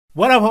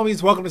What up,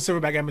 homies? Welcome to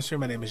Silverback Atmosphere.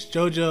 My name is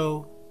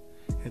JoJo,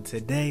 and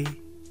today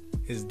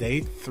is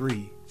day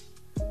 3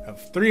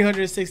 of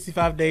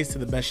 365 days to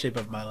the best shape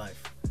of my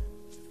life.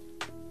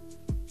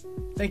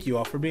 Thank you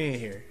all for being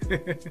here.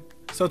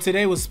 So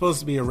today was supposed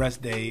to be a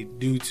rest day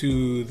due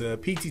to the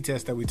PT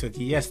test that we took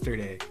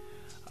yesterday.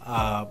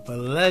 But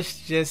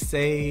let's just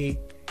say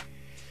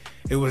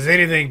it was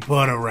anything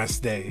but a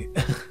rest day.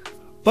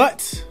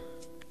 But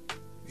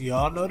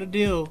y'all know the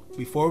deal.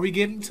 Before we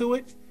get into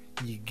it,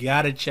 you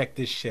gotta check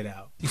this shit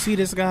out. You see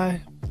this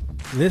guy?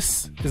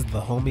 This is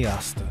the homie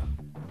Asta.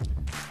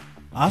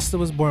 Asta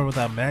was born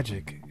without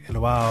magic,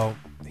 and while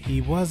he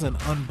was an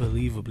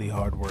unbelievably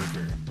hard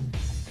worker,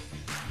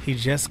 he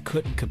just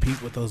couldn't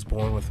compete with those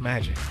born with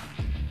magic.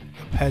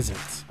 A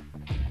peasant,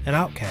 an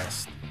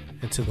outcast,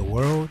 and to the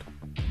world,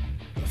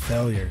 a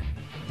failure.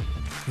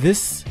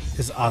 This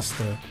is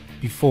Asta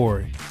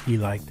before he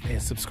liked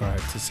and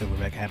subscribed to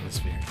Silverback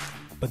Atmosphere.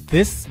 But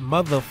this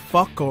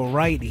motherfucker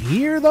right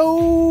here,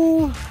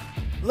 though,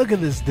 look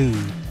at this dude,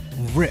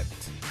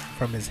 ripped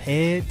from his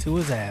head to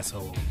his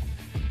asshole,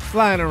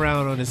 flying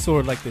around on his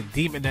sword like the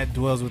demon that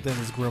dwells within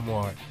his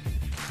grimoire.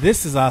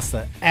 This is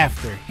Asta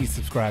after he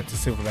subscribed to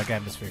Silverback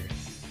Atmosphere.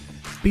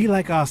 Be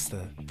like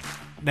Asta,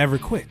 never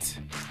quit,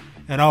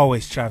 and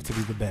always strive to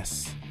be the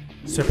best.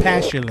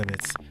 Surpass your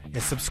limits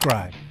and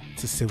subscribe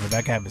to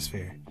Silverback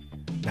Atmosphere.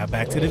 Now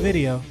back to the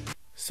video.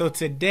 So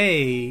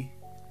today,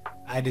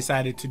 I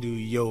decided to do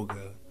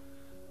yoga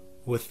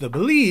with the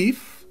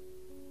belief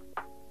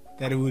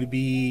that it would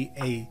be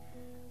a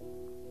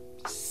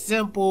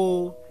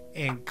simple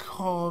and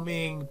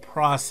calming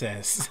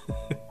process.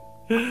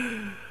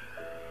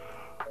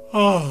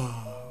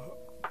 Oh,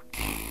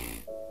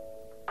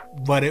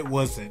 but it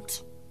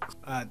wasn't.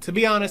 To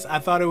be honest, I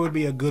thought it would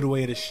be a good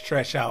way to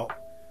stretch out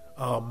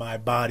my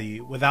body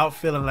without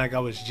feeling like I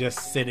was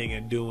just sitting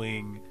and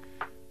doing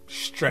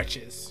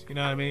stretches. You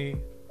know what I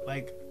mean?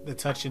 Like the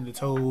touching the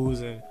toes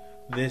and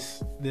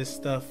this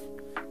stuff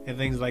and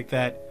things like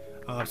that.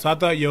 So I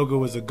thought yoga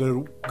was a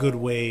good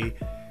way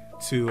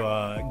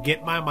to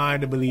get my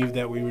mind to believe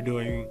that we were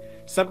doing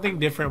something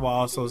different while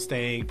also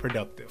staying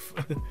productive.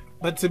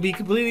 But to be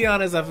completely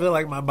honest, I feel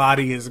like my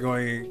body is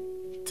going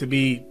to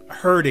be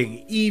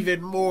hurting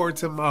even more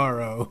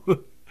tomorrow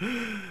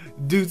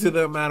due to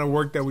the amount of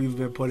work that we've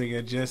been putting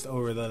in just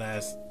over the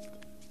last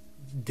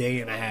day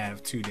and a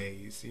half, 2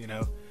 days, you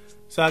know.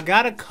 So I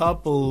got a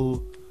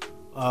couple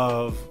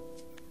of,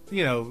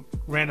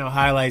 random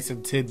highlights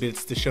and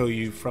tidbits to show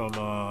you from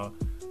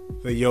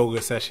the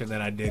yoga session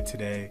that I did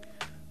today.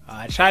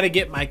 I try to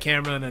get my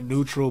camera in a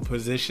neutral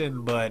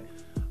position, but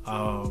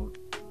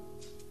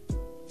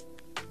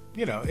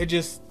it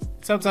just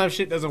sometimes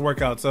shit doesn't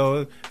work out.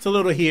 So it's a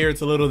little here,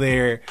 it's a little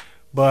there,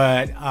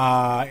 but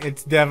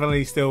it's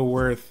definitely still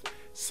worth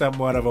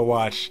somewhat of a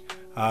watch.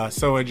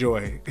 So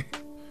enjoy.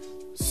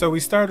 So we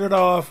started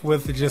off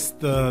with just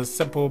the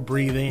simple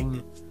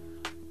breathing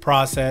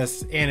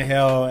process.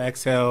 Inhale,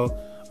 exhale.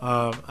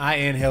 I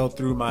inhaled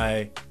through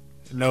my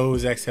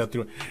nose, exhale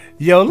through.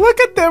 Yo, look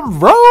at them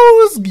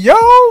rows. Yo,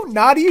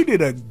 Naughty, you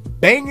did a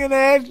banging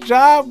ass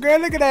job, girl.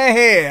 Look at that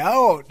hair.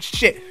 Oh,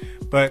 shit.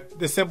 But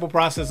the simple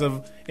process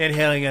of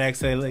inhaling and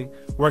exhaling,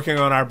 working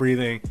on our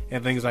breathing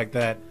and things like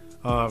that.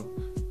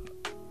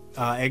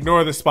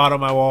 Ignore the spot on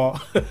my wall.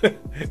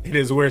 It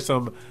is where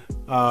some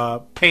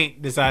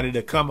paint decided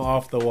to come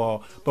off the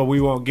wall, but we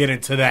won't get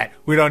into that.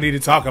 We don't need to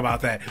talk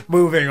about that.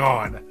 Moving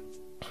on.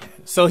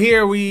 So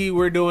here we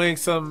were doing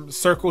some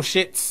circle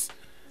shits.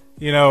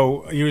 You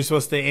were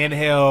supposed to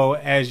inhale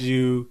as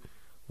you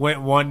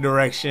went one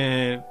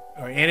direction,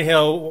 or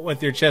inhale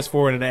with your chest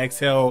forward and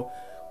exhale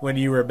when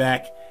you were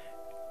back.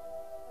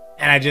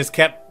 And I just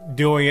kept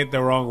doing it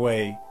the wrong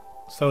way.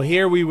 So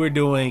here we were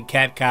doing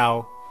cat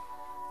cow.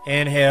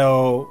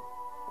 Inhale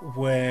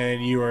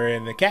when you were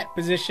in the cat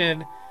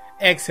position.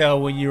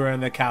 Exhale when you were in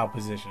the cow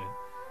position.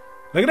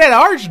 Look at that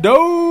arch,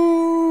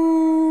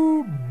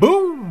 though.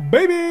 Boom,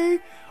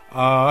 baby.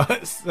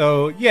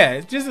 So yeah,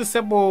 it's just a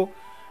simple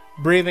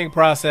breathing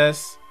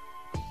process.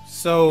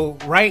 So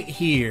right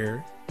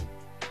here,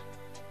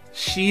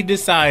 she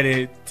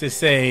decided to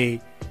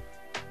say,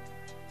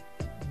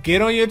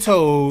 get on your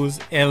toes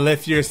and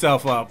lift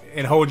yourself up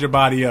and hold your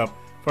body up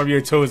from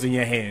your toes and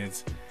your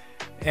hands.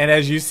 And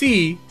as you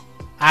see,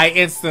 I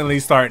instantly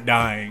start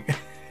dying.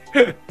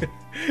 Yeah,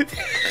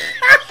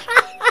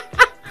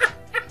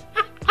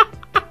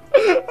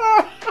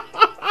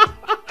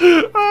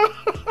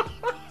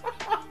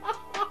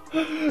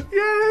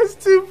 that's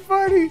too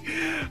funny.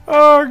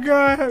 Oh,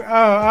 God. Oh,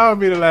 I don't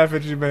mean to laugh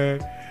at you,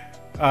 man.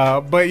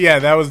 But yeah,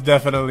 that was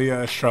definitely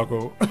a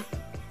struggle.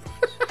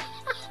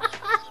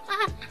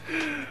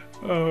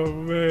 Oh,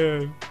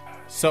 man.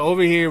 So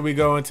over here, we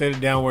go into the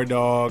downward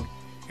dog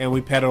and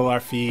we pedal our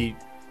feet.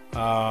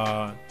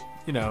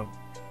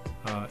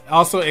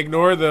 Also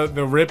ignore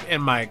the rip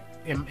in my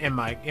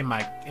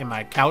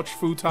couch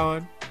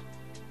futon,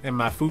 in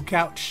my food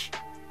couch.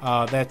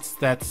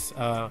 That's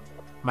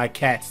my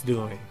cat's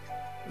doing.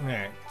 All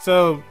right,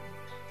 so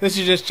this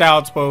is just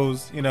child's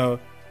pose,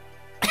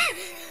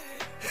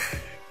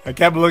 I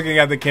kept looking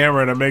at the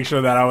camera to make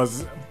sure that I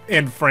was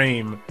in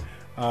frame.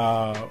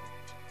 But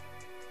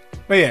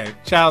yeah,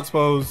 child's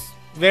pose,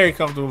 very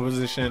comfortable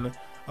position.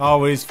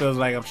 Always feels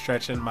like I'm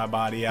stretching my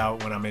body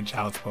out when I'm in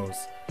child's pose.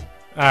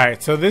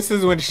 Alright, so this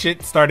is when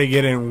shit started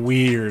getting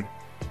weird.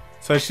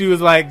 So she was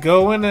like,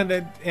 go in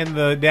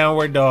the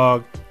downward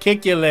dog,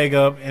 kick your leg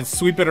up, and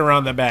sweep it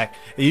around the back.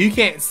 And you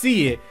can't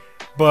see it,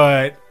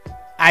 but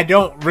I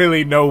don't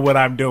really know what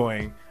I'm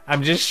doing.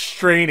 I'm just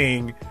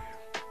straining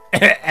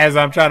as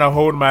I'm trying to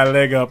hold my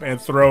leg up and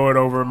throw it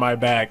over my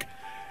back.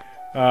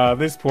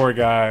 This poor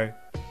guy.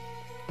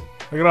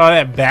 Look at all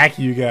that back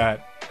you got.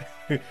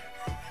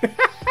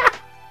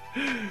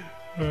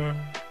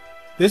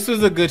 This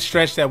was a good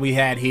stretch that we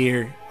had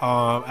here.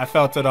 I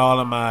felt it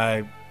all in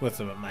my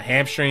my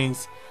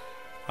hamstrings,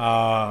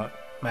 my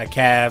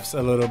calves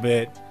a little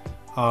bit.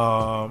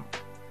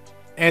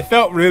 It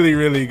felt really,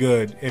 really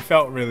good. It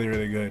felt really,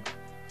 really good.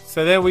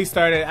 So then we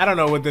started. I don't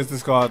know what this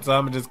is called, so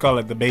I'm gonna just call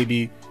it the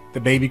baby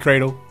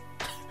cradle.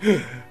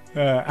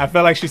 I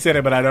felt like she said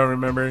it, but I don't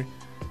remember.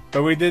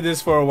 But we did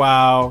this for a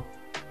while.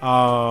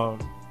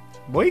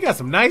 Boy, you got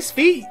some nice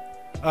feet.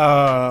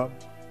 But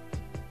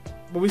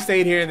we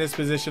stayed here in this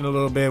position a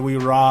little bit. We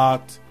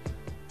rocked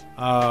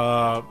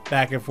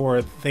back and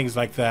forth, things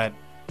like that.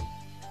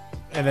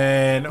 And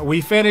then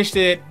we finished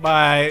it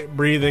by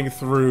breathing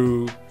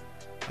through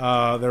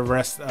the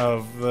rest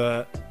of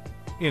the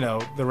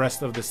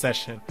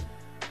session.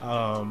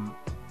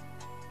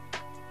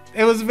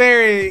 It was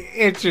very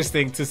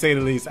interesting, to say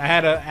the least. I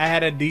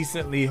had a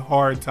decently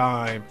hard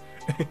time.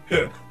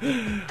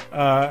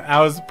 I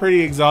was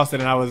pretty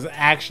exhausted, and I was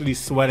actually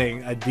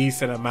sweating a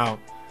decent amount.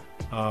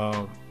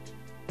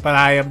 But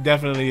I am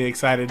definitely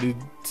excited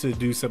to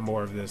do some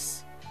more of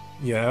this.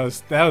 Yeah,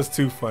 that was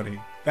too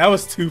funny. That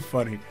was too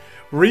funny.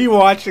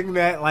 Rewatching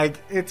that, like,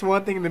 it's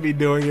one thing to be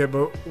doing it,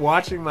 but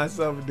watching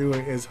myself do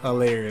it is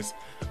hilarious.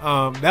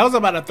 That was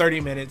about a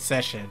 30-minute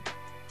session.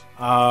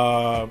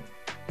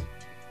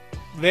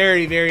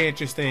 Very, very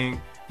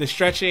interesting. The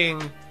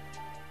stretching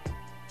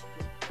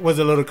was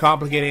a little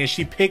complicated, and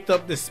she picked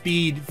up the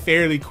speed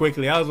fairly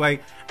quickly. I was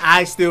like,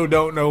 I still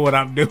don't know what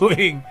I'm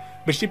doing.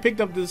 But she picked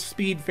up the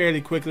speed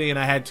fairly quickly, and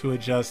I had to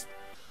adjust.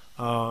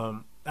 I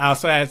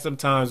also had some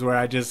times where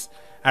I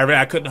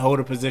couldn't hold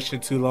a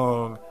position too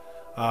long.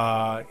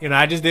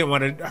 I just didn't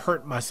want to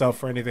hurt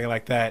myself or anything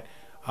like that.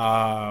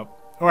 Or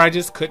I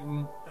just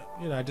couldn't,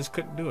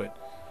 do it.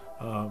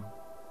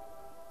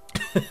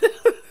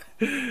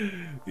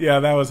 Yeah,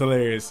 that was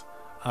hilarious.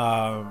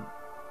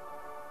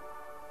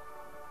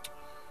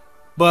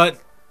 But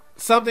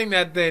something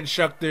that the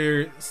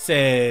instructor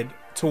said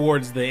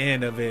towards the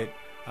end of it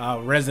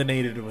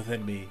resonated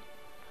within me.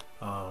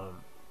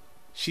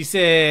 She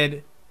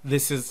said,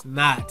 this is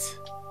not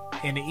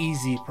an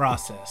easy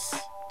process.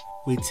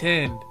 We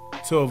tend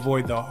to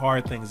avoid the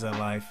hard things in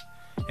life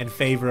in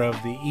favor of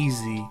the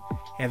easy,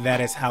 and that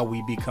is how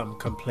we become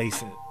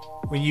complacent.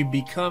 When you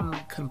become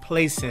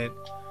complacent,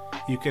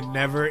 you can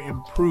never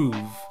improve,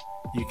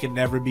 you can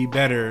never be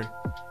better,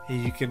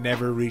 and you can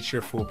never reach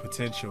your full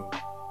potential.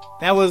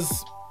 That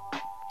was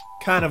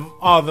kind of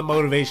all the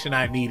motivation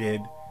I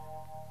needed,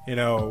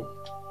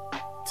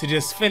 to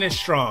just finish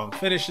strong,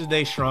 finish the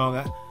day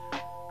strong,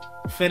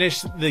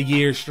 finish the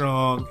year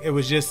strong. It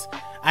was just,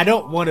 I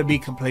don't want to be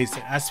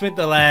complacent. I spent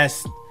the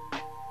last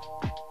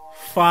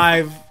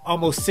 5,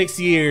 almost 6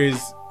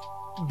 years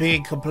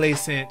being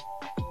complacent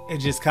and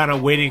just kind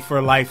of waiting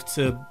for life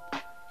to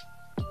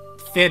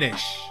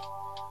finish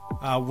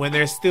when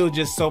there's still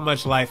just so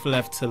much life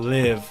left to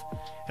live,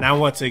 and I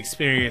want to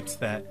experience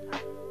that.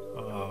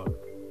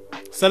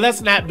 So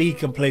let's not be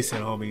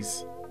complacent,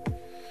 homies.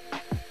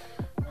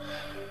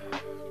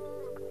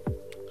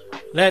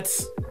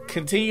 Let's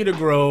continue to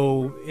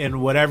grow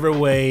in whatever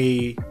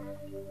way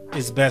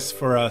is best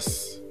for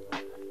us.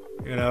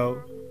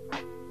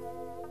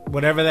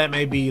 Whatever that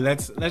may be.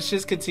 Let's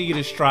just continue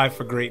to strive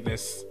for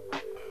greatness.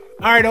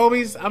 All right,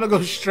 homies, I'm gonna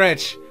go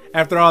stretch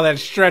after all that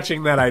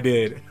stretching that I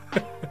did.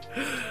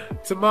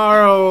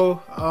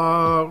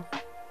 Tomorrow,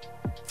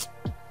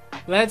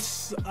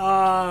 let's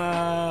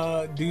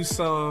do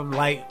some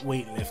light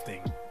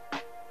weightlifting.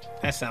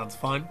 That sounds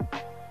fun.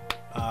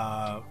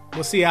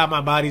 We'll see how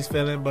my body's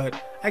feeling, but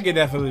I could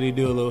definitely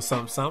do a little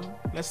something.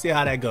 Let's see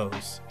how that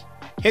goes.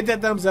 Hit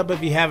that thumbs up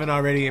if you haven't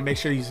already, and make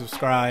sure you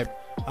subscribe.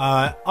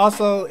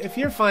 Also, if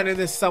you're finding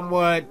this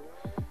somewhat,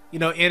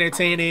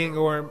 entertaining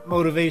or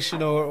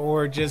motivational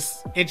or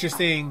just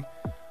interesting,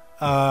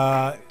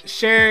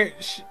 share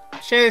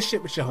this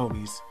shit with your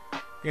homies.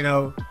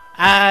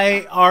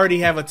 I already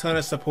have a ton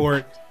of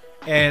support,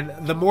 and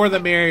the more the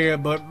merrier,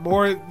 but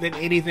more than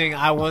anything,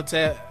 I want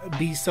to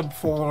be some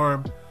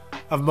form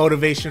of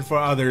motivation for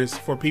others,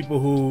 for people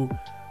who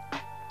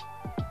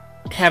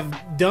have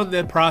done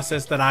the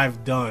process that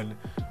I've done,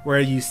 where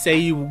you say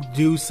you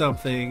do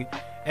something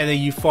and then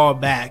you fall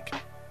back,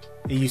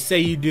 and you say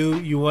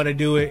you want to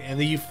do it, and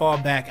then you fall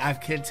back.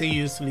 I've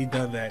continuously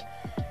done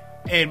that,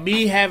 and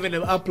me having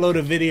to upload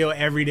a video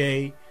every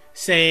day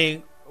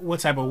saying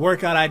what type of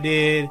workout I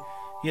did,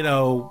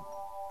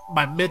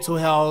 my mental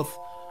health,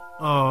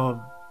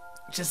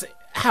 just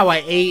how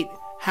I ate,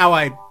 how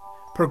I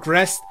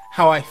progressed,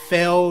 how I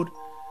failed.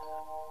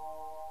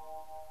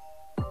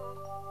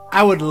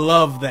 I would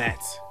love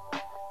that.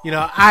 You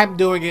know, I'm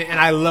doing it, and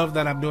I love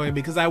that I'm doing it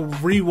because I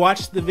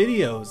rewatch the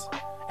videos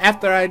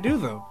after I do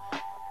them.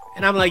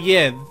 And I'm like,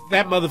 yeah,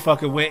 that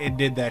motherfucker went and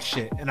did that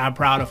shit, and I'm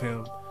proud of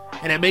him.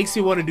 And it makes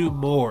me want to do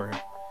more.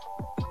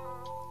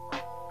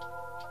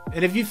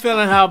 And if you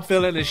feeling how I'm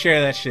feeling, then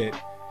share that shit.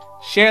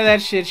 Share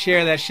that shit,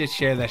 share that shit,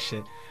 share that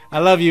shit. I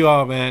love you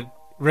all, man.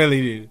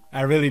 Really do.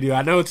 I really do.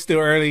 I know it's still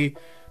early,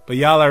 but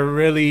y'all are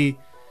really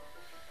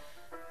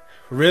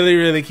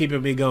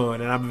keeping me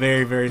going. And I'm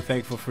very, very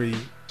thankful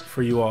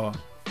for you all.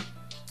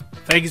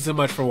 Thank you so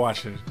much for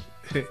watching.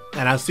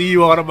 And I'll see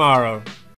you all tomorrow.